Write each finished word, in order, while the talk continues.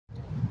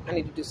I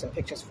need to do some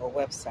pictures for a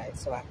website,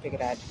 so I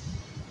figured I'd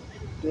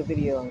do a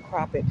video and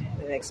crop it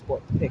and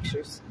export the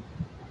pictures.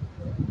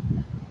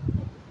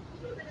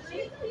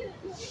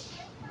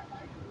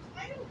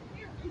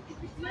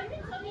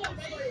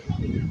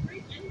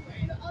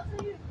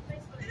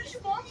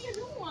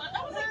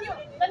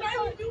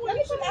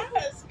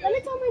 Let me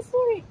tell my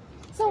story.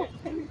 So,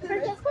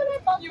 just when I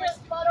bought this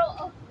bottle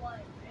of wine,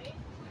 right?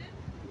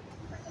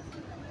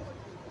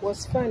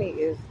 What's funny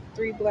is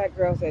 3 black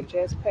girls that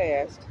just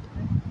passed,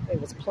 they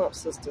was plump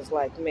sisters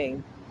like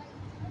me,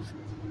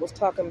 was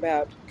talking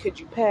about, could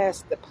you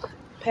pass the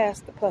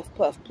puff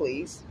puff,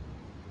 please?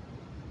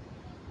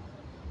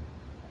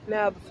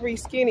 Now the 3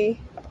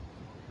 skinny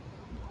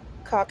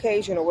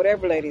Caucasian or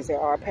whatever ladies there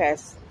are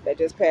that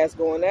just passed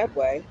going that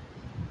way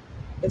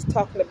is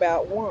talking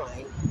about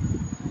wine.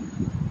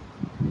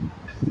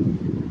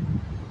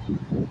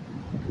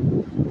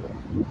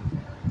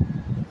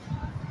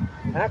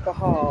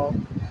 Alcohol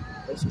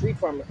and street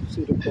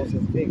pharmaceuticals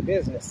is big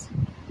business.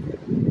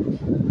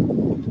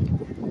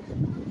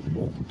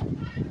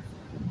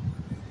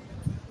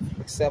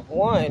 Except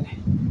one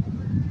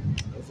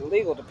is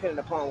illegal depending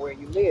upon where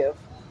you live,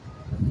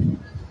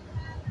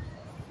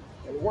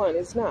 and one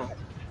is not.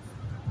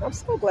 I'm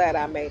so glad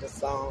I made a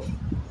song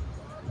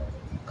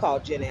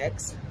called Gen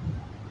X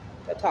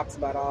that talks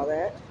about all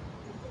that.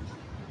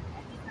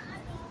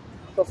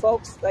 For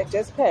folks that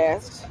just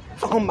passed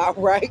on my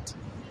right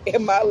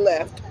and my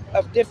left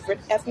of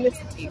different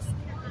ethnicities.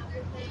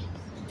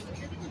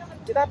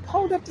 Did I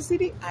hold up the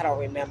CD? I don't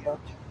remember.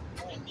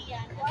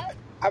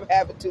 I'm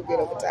having too good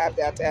of a time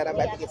downtown. I'm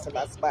about to get to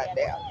my spot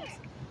now.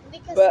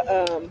 But,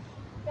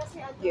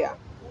 yeah.